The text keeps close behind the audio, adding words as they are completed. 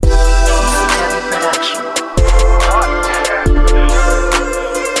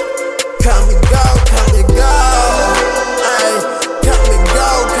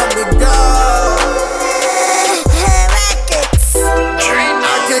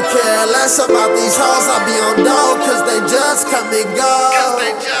care less about these hoes, I be on dough, cause they just come and go.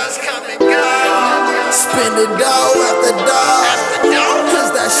 Spending dough after dough, cause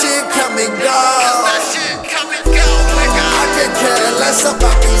that shit come and go. I can care less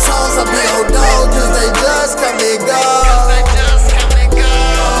about these hoes, I be on dough, cause they just come and go.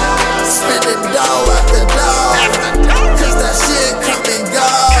 Spending dough after dough, cause that shit come and go.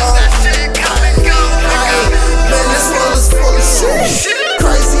 Man, this world is full of shit.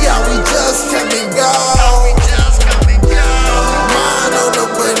 Crazy how we just come and go. Mind on the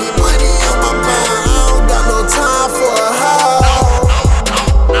money, money on my mind. I don't got no time for a hoe.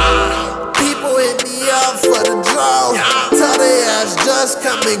 People hit me up for the draw. Tell they ass just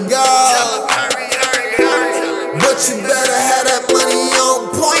come and go. But you better have that money on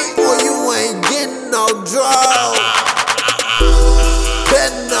point, or you ain't getting no draw.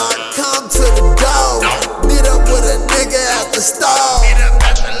 Better not come to the door. Meet up with a nigga at the store.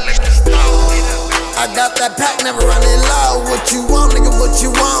 I got that pack, never running low. What you want, nigga, what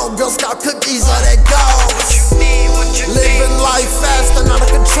you want? Girl Scout cookies, all that goes. Living life fast and out of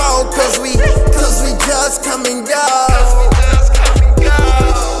control, cause we just come and go.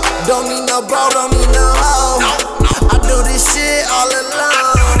 Don't need no bro, don't need no hoe. I do this shit all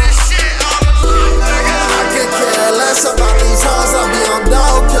alone. I could care less about these hoes, I be on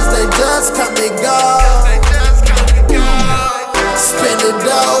dough, cause they just come and go. Spending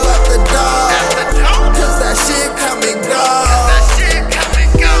dough after dough, cause that shit come and go.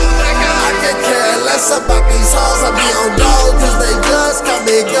 I could care less about these hoes, I be on dough, cause they just come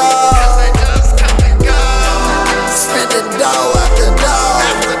and go. Spending dough after dough,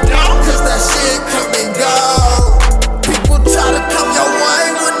 cause that shit come and go. People try to come your way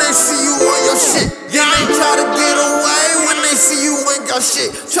when they see you on your shit. Then they try to get away when they see you ain't got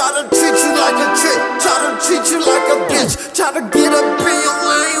shit. Try to treat you like a trick, try to treat you like a bitch. Try to get up in your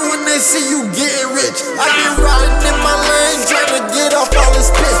lane when they see you getting rich. I been riding in my lane, trying to get off all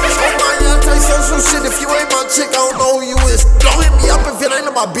this piss. On my anti-social shit, if you ain't my chick, I don't know who you is. Don't hit me up if it ain't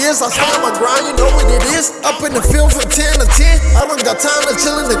on my biz. I stay on my grind, you know what it is. Up in the field from 10 to 10. I don't got time to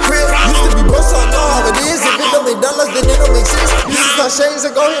chill in the crib. Used to be broke, so I know how it is. If it don't make dollars, then it don't make sense. Use my shades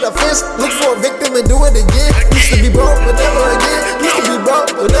and go hit a fence. Look for a victim and do it again. Used to be broke, but never again. Used to be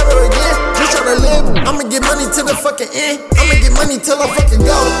broke, but never again. Just tryna live. I'ma get money till the fucking end. I'ma get money till I fucking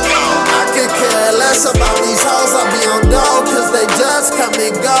go. I could care less about these hoes, I be on dough, cause they just come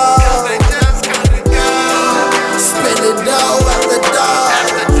and go. Spending dough after dough,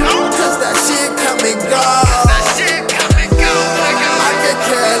 cause that shit come and go. I could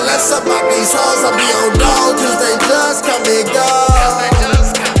care less about these hoes, I be on dough, cause they just come and go.